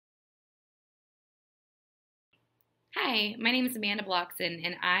Hi, my name is Amanda Bloxon,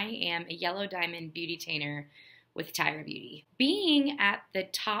 and I am a Yellow Diamond BeautyTainer with Tyra Beauty. Being at the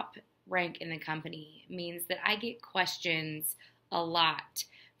top rank in the company means that I get questions a lot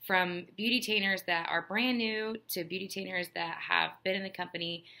from BeautyTainers that are brand new to BeautyTainers that have been in the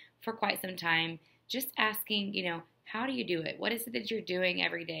company for quite some time, just asking, how do you do it? What is it that you're doing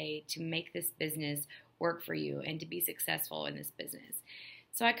every day to make this business work for you and to be successful in this business?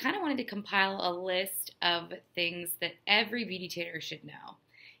 So I kind of wanted to compile a list of things that every BeautyTainer should know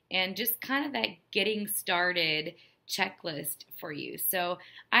and just kind of that getting started checklist for you. So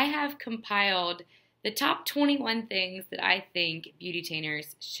I have compiled the top 21 things that I think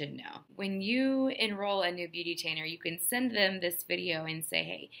BeautyTainers should know. When you enroll a new BeautyTainer, you can send them this video and say,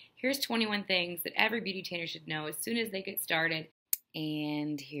 hey, here's 21 things that every BeautyTainer should know as soon as they get started.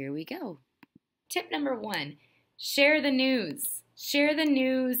 And here we go. Tip number 1, share the news. Share the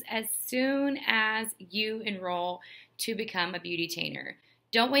news as soon as you enroll to become a BeautyTainer.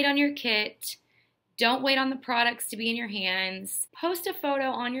 Don't wait on your kit. Don't wait on the products to be in your hands. Post a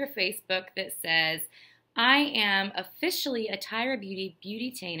photo on your Facebook that says, I am officially a Tyra Beauty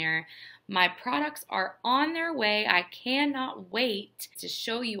BeautyTainer. My products are on their way. I cannot wait to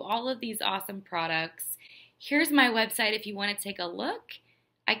show you all of these awesome products. Here's my website if you want to take a look.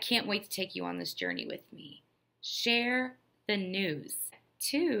 I can't wait to take you on this journey with me. Share the news.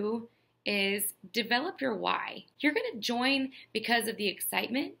 2 is develop your why. You're going to join because of the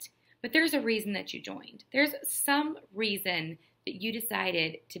excitement, but there's a reason that you joined. There's some reason that you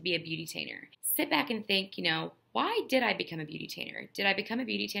decided to be a BeautyTainer. Sit back and think, why did I become a BeautyTainer? Did I become a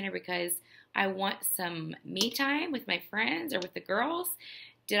BeautyTainer because I want some me time with my friends or with the girls?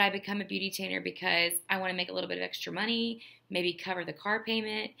 Did I become a BeautyTainer because I want to make a little bit of extra money, maybe cover the car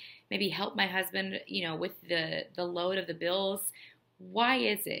payment, maybe help my husband, with the load of the bills? Why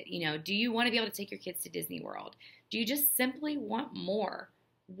is it? Do you want to be able to take your kids to Disney World? Do you just simply want more?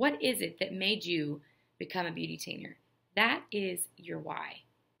 What is it that made you become a BeautyTainer? That is your why.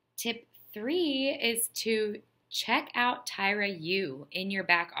 Tip 3 is to check out Tyra U in your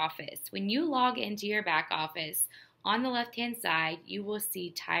back office. When you log into your back office, on the left-hand side, you will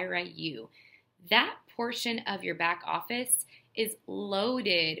see Tyra U. That portion of your back office is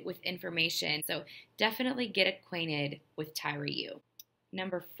loaded with information, so definitely get acquainted with Tyra U.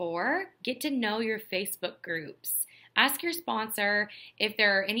 Number 4, get to know your Facebook groups. Ask your sponsor if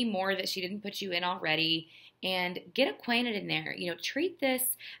there are any more that she didn't put you in already, and get acquainted in there. Treat this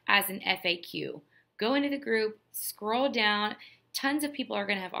as an FAQ. Go into the group, scroll down. Tons of people are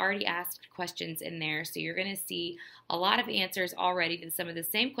going to have already asked questions in there, so you're going to see a lot of answers already to some of the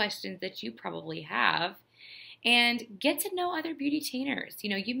same questions that you probably have. And get to know other BeautyTainers.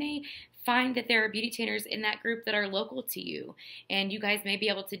 You may find that there are BeautyTainers in that group that are local to you, and you guys may be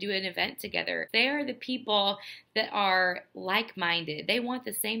able to do an event together. They are the people that are like-minded. They want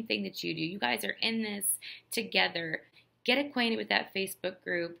the same thing that you do. You guys are in this together. Get acquainted with that Facebook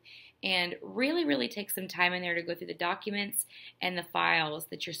group and really, really take some time in there to go through the documents and the files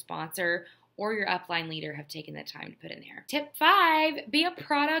that your sponsor or your upline leader have taken the time to put in there. Tip 5, be a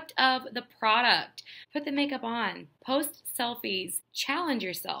product of the product. Put the makeup on, post selfies, challenge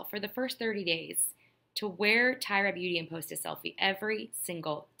yourself for the first 30 days to wear Tyra Beauty and post a selfie every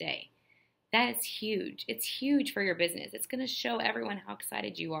single day. That is huge. It's huge for your business. It's going to show everyone how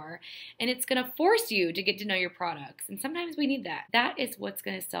excited you are, and it's going to force you to get to know your products. And sometimes we need that. That is what's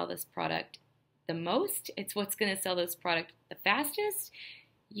going to sell this product the most. It's what's going to sell this product the fastest.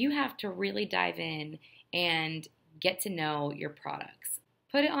 You have to really dive in and get to know your products.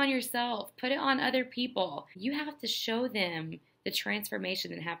 Put it on yourself. Put it on other people. You have to show them the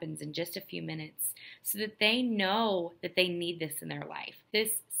transformation that happens in just a few minutes so that they know that they need this in their life. This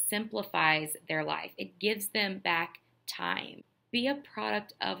simplifies their life. It gives them back time. Be a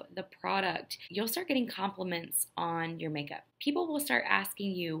product of the product. You'll start getting compliments on your makeup. People will start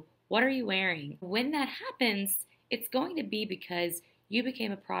asking you, what are you wearing? When that happens, it's going to be because you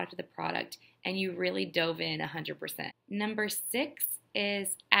became a product of the product and you really dove in 100%. Number 6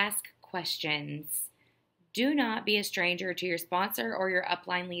 is ask questions. Do not be a stranger to your sponsor or your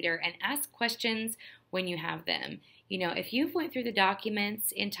upline leader and ask questions when you have them. If you've went through the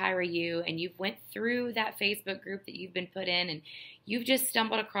documents in Tyra U and you've went through that Facebook group that you've been put in and you've just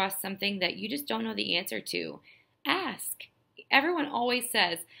stumbled across something that you just don't know the answer to, ask. Everyone always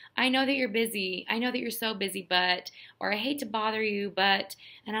says, I know that you're busy. I know that you're so busy, but, or I hate to bother you, but,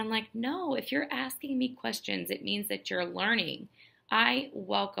 and I'm like, no, if you're asking me questions, it means that you're learning. I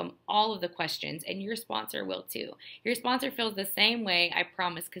welcome all of the questions, and your sponsor will too. Your sponsor feels the same way, I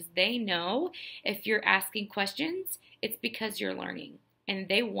promise, because they know if you're asking questions, it's because you're learning. and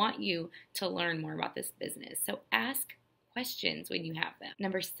they want you to learn more about this business. So ask questions when you have them.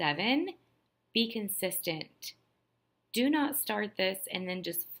 Number 7, be consistent. Do not start this and then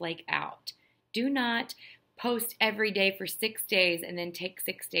just flake out. Do not post every day for 6 days and then take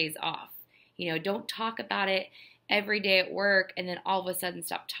 6 days off. Don't talk about it every day at work and then all of a sudden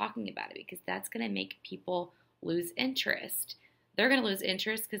stop talking about it, because that's going to make people lose interest. They're going to lose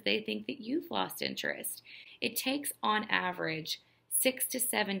interest because they think that you've lost interest. It takes on average 6 to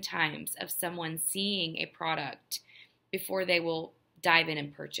 7 times of someone seeing a product before they will dive in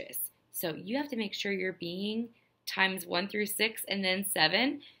and purchase. So you have to make sure you're being times 1 through 6 and then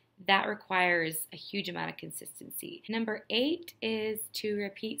 7. That requires a huge amount of consistency. Number 8 is to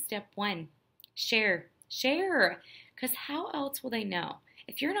repeat step 1. Share. Because how else will they know?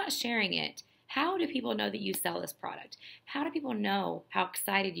 If you're not sharing it, how do people know that you sell this product? How do people know how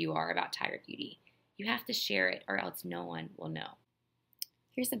excited you are about Tyra Beauty? You have to share it, or else no one will know.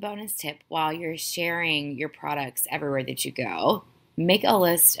 Here's a bonus tip while you're sharing your products everywhere that you go. Make a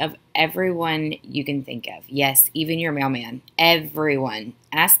list of everyone you can think of. Yes, even your mailman. Everyone.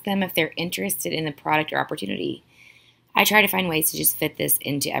 Ask them if they're interested in the product or opportunity. I try to find ways to just fit this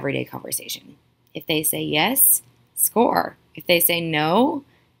into everyday conversation. If they say yes, score. If they say no,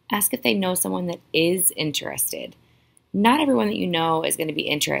 ask if they know someone that is interested. Not everyone that you know is going to be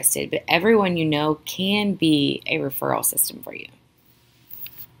interested, but everyone you know can be a referral system for you.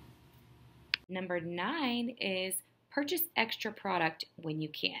 Number 9 is purchase extra product when you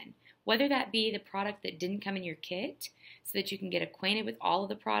can. Whether that be the product that didn't come in your kit so that you can get acquainted with all of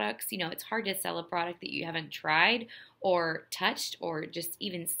the products. It's hard to sell a product that you haven't tried or touched or just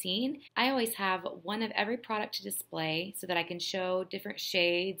even seen. I always have one of every product to display so that I can show different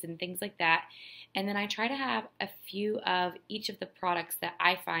shades and things like that. And then I try to have a few of each of the products that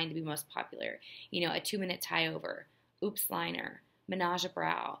I find to be most popular. A 2-minute tie over, Oops liner, Menage a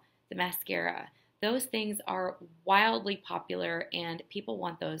Brow, the mascara. Those things are wildly popular and people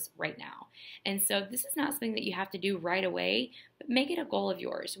want those right now. And so this is not something that you have to do right away, but make it a goal of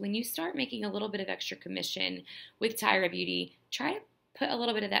yours. When you start making a little bit of extra commission with Tyra Beauty, try to put a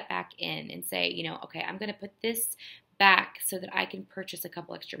little bit of that back in and say, okay, I'm going to put this back so that I can purchase a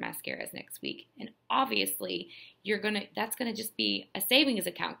couple extra mascaras next week. And obviously, that's going to just be a savings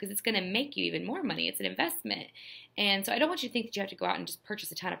account because it's going to make you even more money. It's an investment. And so I don't want you to think that you have to go out and just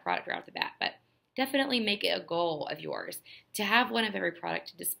purchase a ton of product right off the bat, but definitely make it a goal of yours to have one of every product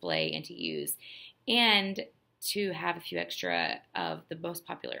to display and to use, and to have a few extra of the most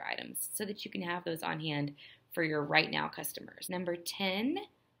popular items so that you can have those on hand for your right now customers. Number 10,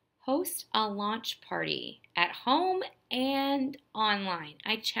 host a launch party at home and online.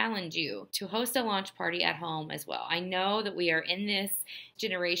 I challenge you to host a launch party at home as well. I know that we are in this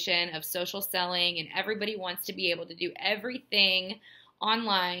generation of social selling and everybody wants to be able to do everything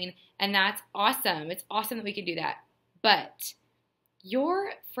online, and that's awesome. It's awesome that we can do that. But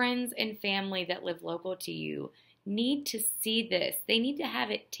your friends and family that live local to you need to see this. They need to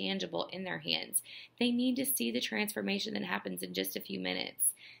have it tangible in their hands. They need to see the transformation that happens in just a few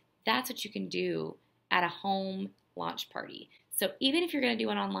minutes. That's what you can do at a home launch party. So even if you're going to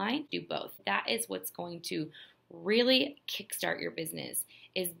do it online, do both. That is what's going to really kickstart your business,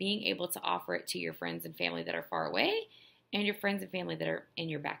 is being able to offer it to your friends and family that are far away and your friends and family that are in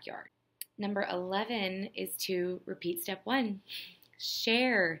your backyard. Number 11 is to repeat step 1.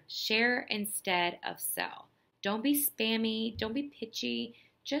 Share instead of sell. Don't be spammy. Don't be pitchy.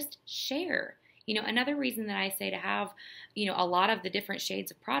 Just share. Another reason that I say to have, a lot of the different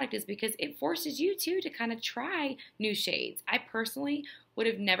shades of product is because it forces you to kind of try new shades. I personally would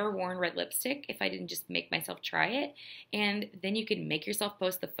have never worn red lipstick if I didn't just make myself try it. And then you can make yourself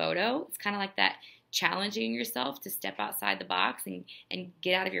post the photo. It's kind of like that, challenging yourself to step outside the box and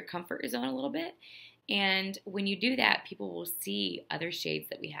get out of your comfort zone a little bit. And when you do that, people will see other shades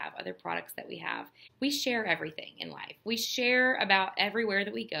that we have, other products that we have. We share everything in life. We share about everywhere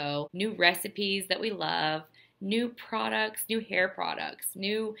that we go, new recipes that we love, new products, new hair products,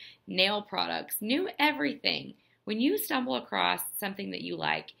 new nail products, new everything. When you stumble across something that you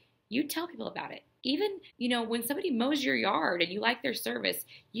like, you tell people about it. Even, when somebody mows your yard and you like their service,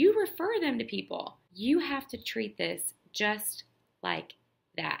 you refer them to people. You have to treat this just like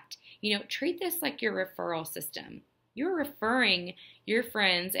that. Treat this like your referral system. You're referring your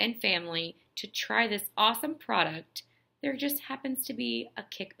friends and family to try this awesome product. There just happens to be a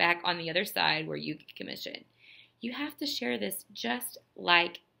kickback on the other side where you get commission. You have to share this just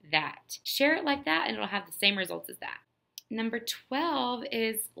like that. Share it like that and it'll have the same results as that. Number 12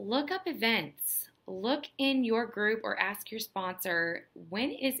 is look up events. Look in your group or ask your sponsor,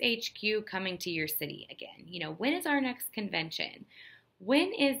 when is HQ coming to your city again? When is our next convention?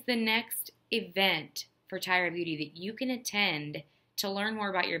 When is the next event for Tyra Beauty that you can attend to learn more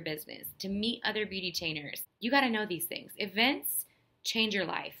about your business, to meet other beautytainers? You got to know these things. Events change your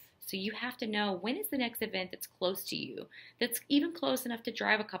life. So you have to know when is the next event that's close to you, that's even close enough to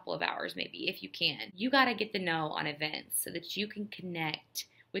drive a couple of hours maybe if you can. You got to get the know on events so that you can connect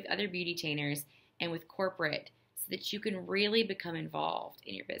with other beautytainers and with corporate so that you can really become involved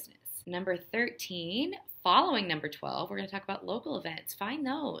in your business. Number 13, following number 12, we're going to talk about local events. Find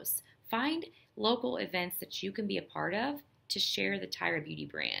those. Find local events that you can be a part of to share the Tyra Beauty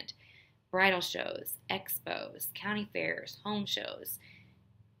brand. Bridal shows, expos, county fairs, home shows.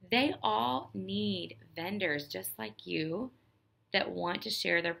 They all need vendors just like you that want to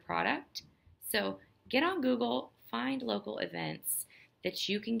share their product. So get on Google, find local events that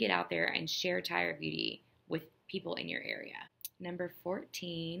you can get out there and share Tyra Beauty with people in your area. Number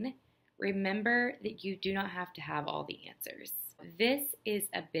 14, remember that you do not have to have all the answers. This is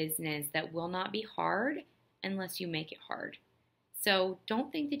a business that will not be hard unless you make it hard. So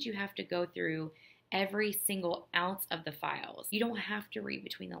don't think that you have to go through every single ounce of the files. You don't have to read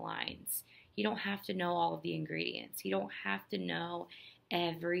between the lines. You don't have to know all of the ingredients. You don't have to know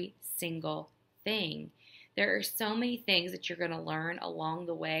every single thing. There are so many things that you're going to learn along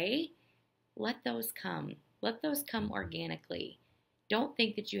the way. Let those come. Let those come organically. Don't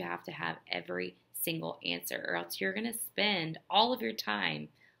think that you have to have every single answer, or else you're going to spend all of your time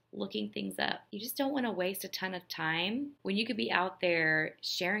looking things up. You just don't want to waste a ton of time when you could be out there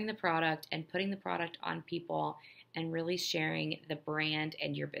sharing the product and putting the product on people and really sharing the brand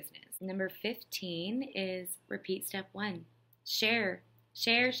and your business. Number 15 is repeat step 1. Share.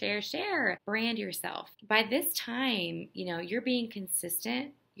 Share, share, share. Brand yourself. By this time, you're being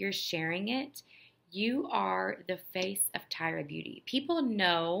consistent. You're sharing it. You are the face of Tyra Beauty. People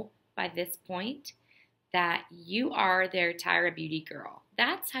know by this point that you are their Tyra Beauty girl.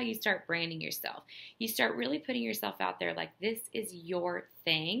 That's how you start branding yourself. You start really putting yourself out there like this is your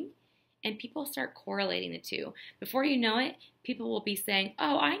thing, and people start correlating the two. Before you know it, people will be saying,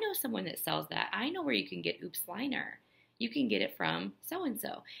 oh, I know someone that sells that. I know where you can get Oops Liner. You can get it from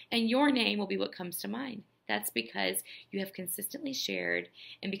so-and-so. And your name will be what comes to mind. That's because you have consistently shared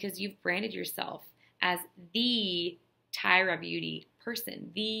and because you've branded yourself as the Tyra Beauty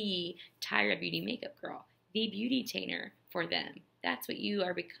person, the Tyra Beauty makeup girl, the beautytainer for them. That's what you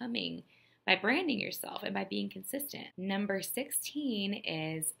are becoming by branding yourself and by being consistent. Number 16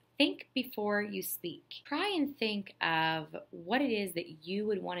 is think before you speak. Try and think of what it is that you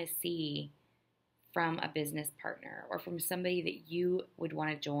would want to see from a business partner or from somebody that you would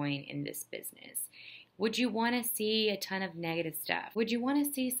want to join in this business. Would you want to see a ton of negative stuff? Would you want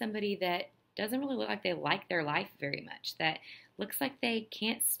to see somebody that doesn't really look like they like their life very much, that looks like they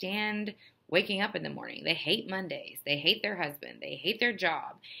can't stand waking up in the morning? They hate Mondays. They hate their husband. They hate their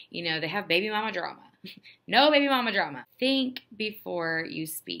job. They have baby mama drama. No baby mama drama. Think before you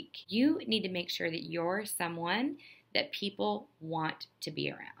speak. You need to make sure that you're someone that people want to be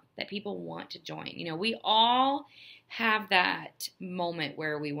around, that people want to join. We all have that moment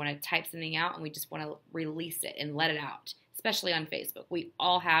where we want to type something out and we just want to release it and let it out, especially on Facebook. We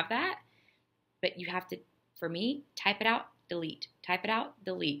all have that, but you have to, for me, type it out, delete. Type it out,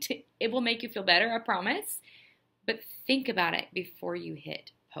 delete. It will make you feel better, I promise, but think about it before you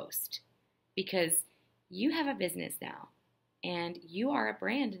hit post, because you have a business now and you are a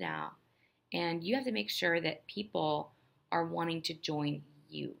brand now, and you have to make sure that people are wanting to join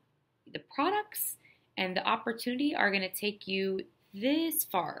you. The products and the opportunity are going to take you this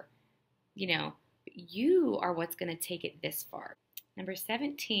far. You are what's going to take it this far. Number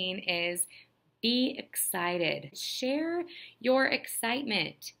 17 is be excited. Share your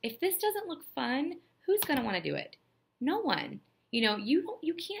excitement. If this doesn't look fun, who's going to want to do it? No one.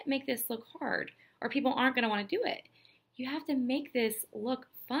 You can't make this look hard, or people aren't going to want to do it. You have to make this look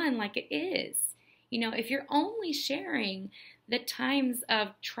fun like it is. If you're only sharing the times of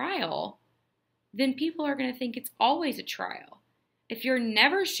trial, then people are going to think it's always a trial. If you're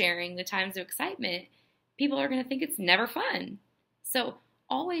never sharing the times of excitement, people are going to think it's never fun. So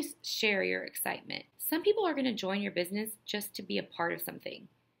always share your excitement. Some people are going to join your business just to be a part of something.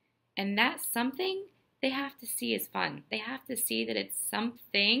 And that something they have to see as fun. They have to see that it's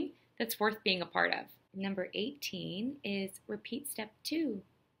something that's worth being a part of. Number 18 is repeat step 2.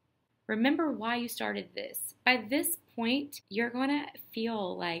 Remember why you started this. By this point, you're going to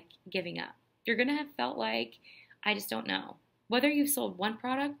feel like giving up. You're going to have felt like, I just don't know. Whether you've sold one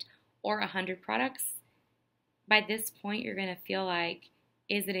product or 100 products, by this point, you're going to feel like,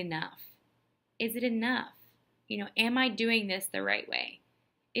 is it enough? Is it enough? Am I doing this the right way?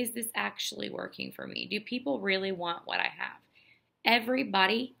 Is this actually working for me? Do people really want what I have?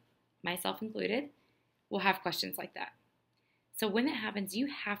 Everybody, myself included, will have questions like that. So when that happens, you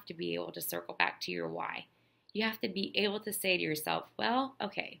have to be able to circle back to your why. You have to be able to say to yourself, well,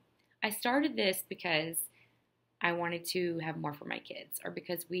 okay, I started this because I wanted to have more for my kids, or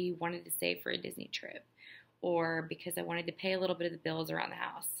because we wanted to save for a Disney trip, or because I wanted to pay a little bit of the bills around the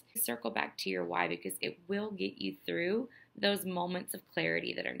house. Circle back to your why, because it will get you through those moments of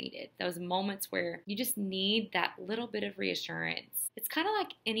clarity that are needed, those moments where you just need that little bit of reassurance. It's kind of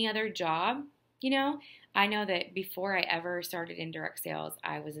like any other job, I know that before I ever started in direct sales,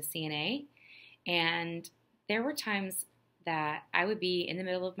 I was a CNA, and there were times that I would be in the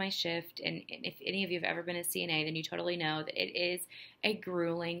middle of my shift, and if any of you have ever been a CNA, then you totally know that it is a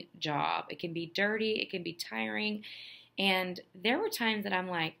grueling job. It can be dirty, it can be tiring, and there were times that I'm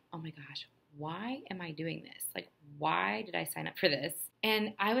like, oh my gosh, why am I doing this? Like, why did I sign up for this?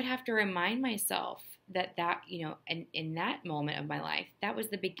 And I would have to remind myself that in that moment of my life, that was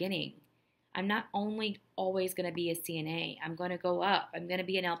the beginning. I'm not only always going to be a CNA. I'm going to go up. I'm going to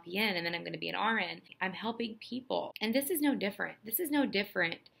be an LPN, and then I'm going to be an RN. I'm helping people. And this is no different. This is no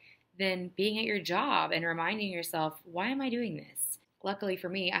different than being at your job and reminding yourself, why am I doing this? Luckily for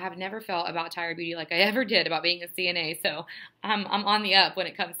me, I have never felt about Tyra Beauty like I ever did about being a CNA. So I'm on the up when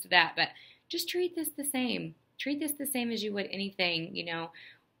it comes to that. But just treat this the same. Treat this the same as you would anything,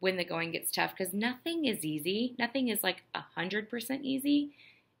 when the going gets tough. Because nothing is easy. Nothing is like 100% easy.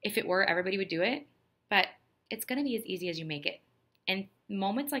 If it were, everybody would do it, but it's going to be as easy as you make it. And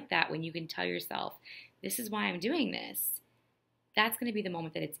moments like that, when you can tell yourself, this is why I'm doing this, that's going to be the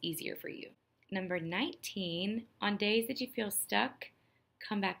moment that it's easier for you. Number 19, on days that you feel stuck,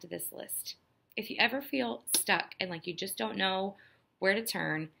 come back to this list. If you ever feel stuck and like you just don't know where to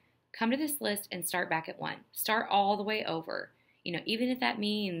turn, come to this list and start back at 1. Start all the way over. Even if that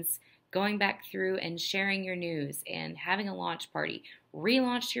means going back through and sharing your news and having a launch party,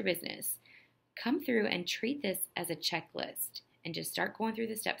 relaunch your business. Come through and treat this as a checklist and just start going through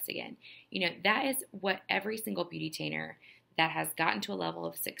the steps again. That is what every single BeautyTainer that has gotten to a level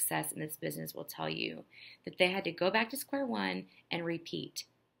of success in this business will tell you, that they had to go back to square one and repeat.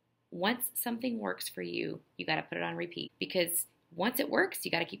 Once something works for you, you got to put it on repeat, because once it works,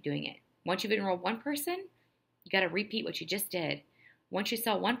 you got to keep doing it. Once you've enrolled one person, you got to repeat what you just did. Once you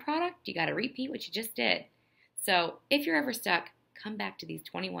sell one product, you got to repeat what you just did. So if you're ever stuck, come back to these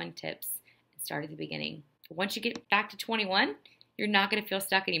 21 tips and start at the beginning. Once you get back to 21, you're not going to feel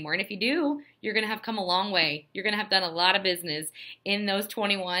stuck anymore. And if you do, you're going to have come a long way. You're going to have done a lot of business in those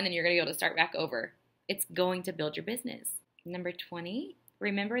 21, and you're going to be able to start back over. It's going to build your business. Number 20,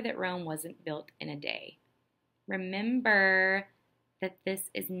 remember that Rome wasn't built in a day. Remember that this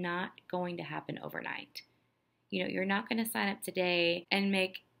is not going to happen overnight. You're not going to sign up today and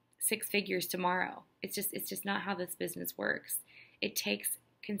make 6 figures tomorrow. It's just not how this business works. It takes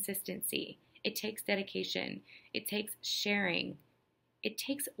consistency. It takes dedication. It takes sharing. It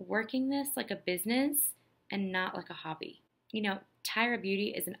takes working this like a business and not like a hobby. Tyra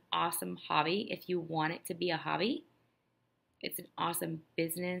Beauty is an awesome hobby if you want it to be a hobby. It's an awesome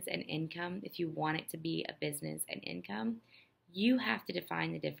business and income if you want it to be a business and income. You have to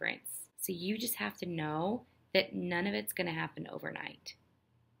define the difference. So you just have to know that none of it's going to happen overnight.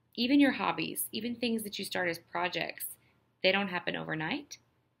 Even your hobbies, even things that you start as projects, they don't happen overnight.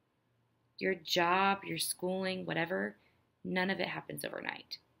 Your job, your schooling, whatever, none of it happens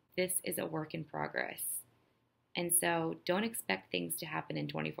overnight. This is a work in progress. And so don't expect things to happen in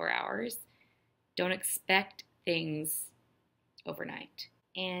 24 hours. Don't expect things overnight.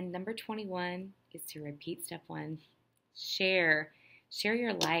 And number 21 is to repeat step 1. Share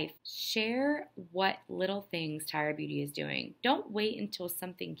your life. Share what little things Tyra Beauty is doing. Don't wait until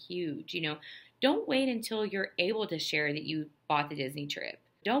something huge, Don't wait until you're able to share that you bought the Disney trip.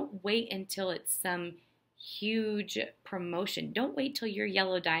 Don't wait until it's some huge promotion. Don't wait till you're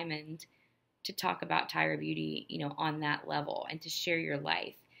yellow diamond to talk about Tyra Beauty, on that level, and to share your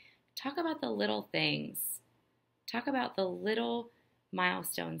life. Talk about the little things. Talk about the little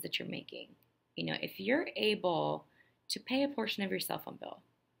milestones that you're making. If you're able to pay a portion of your cell phone bill,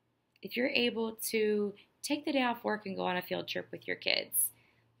 if you're able to take the day off work and go on a field trip with your kids,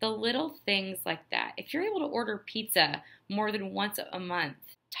 the little things like that. If you're able to order pizza more than once a month,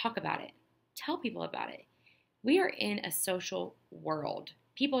 talk about it. Tell people about it. We are in a social world.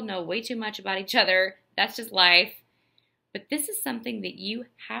 People know way too much about each other. That's just life. But this is something that you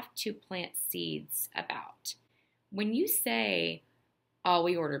have to plant seeds about. When you say, oh,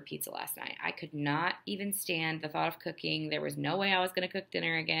 we ordered pizza last night. I could not even stand the thought of cooking. There was no way I was going to cook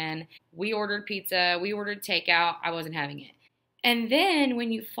dinner again. We ordered pizza. We ordered takeout. I wasn't having it. And then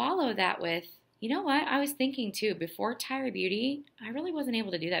when you follow that with, You know what? I was thinking too, before Tyra Beauty, I really wasn't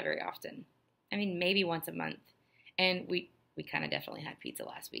able to do that very often. I mean, maybe once a month. And we kind of definitely had pizza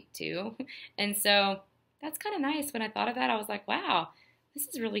last week too. And so that's kind of nice. When I thought of that, I was like, wow, this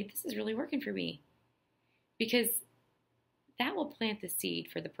is really working for me. Because that will plant the seed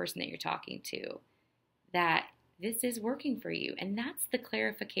for the person that you're talking to that this is working for you. And that's the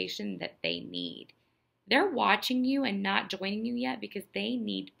clarification that they need. They're watching you and not joining you yet because they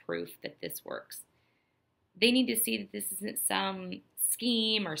need proof that this works. They need to see that this isn't some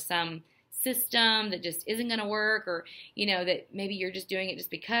scheme or some system that just isn't going to work, or, that maybe you're just doing it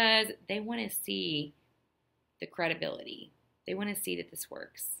just because. They want to see the credibility. They want to see that this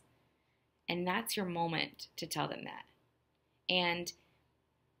works. And that's your moment to tell them that. And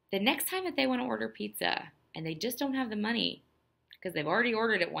the next time that they want to order pizza and they just don't have the money because they've already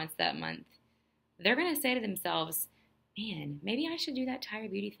ordered it once that month, they're going to say to themselves, man, maybe I should do that Tyra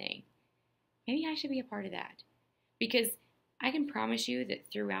Beauty thing. Maybe I should be a part of that. Because I can promise you that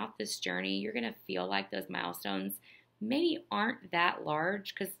throughout this journey, you're going to feel like those milestones maybe aren't that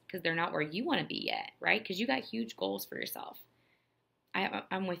large because they're not where you want to be yet, right? Because you got huge goals for yourself.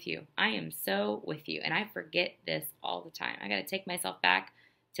 I'm with you. I am so with you. And I forget this all the time. I got to take myself back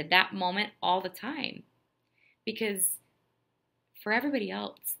to that moment all the time. Because for everybody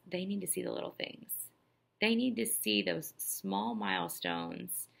else, they need to see the little things. They need to see those small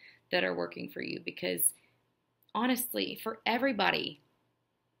milestones that are working for you. Because honestly, for everybody,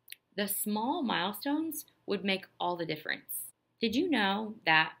 the small milestones would make all the difference. Did you know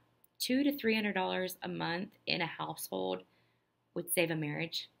that $200 to $300 a month in a household would save a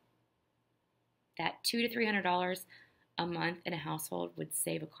marriage? That $200 to $300 a month in a household would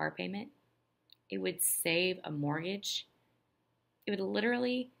save a car payment. It would save a mortgage. It would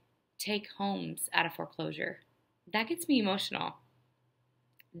literally take homes out of foreclosure. That gets me emotional.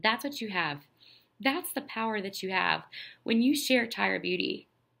 That's what you have. That's the power that you have when you share Tyra Beauty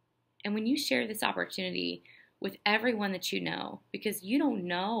and when you share this opportunity with everyone that you know, because you don't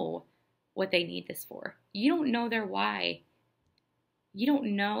know what they need this for. You don't know their why. You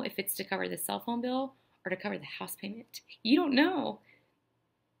don't know if it's to cover the cell phone bill or to cover the house payment. You don't know.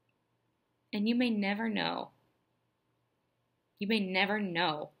 And you may never know. You may never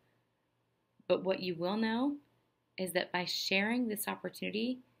know. But what you will know is that by sharing this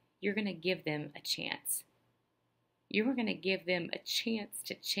opportunity, you're going to give them a chance. You are going to give them a chance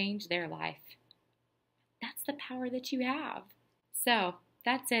to change their life. That's the power that you have. So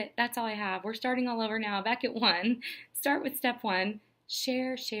that's it. That's all I have. We're starting all over now. Back at 1. Start with step 1.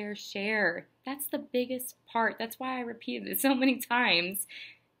 Share, share, share. That's the biggest part. That's why I repeated it so many times.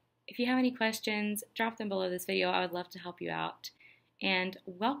 If you have any questions, drop them below this video. I would love to help you out. And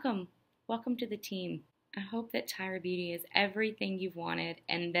welcome to the team. I hope that Tyra Beauty is everything you've wanted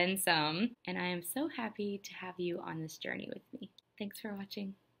and then some. And I am so happy to have you on this journey with me. Thanks for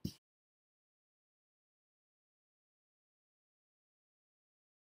watching.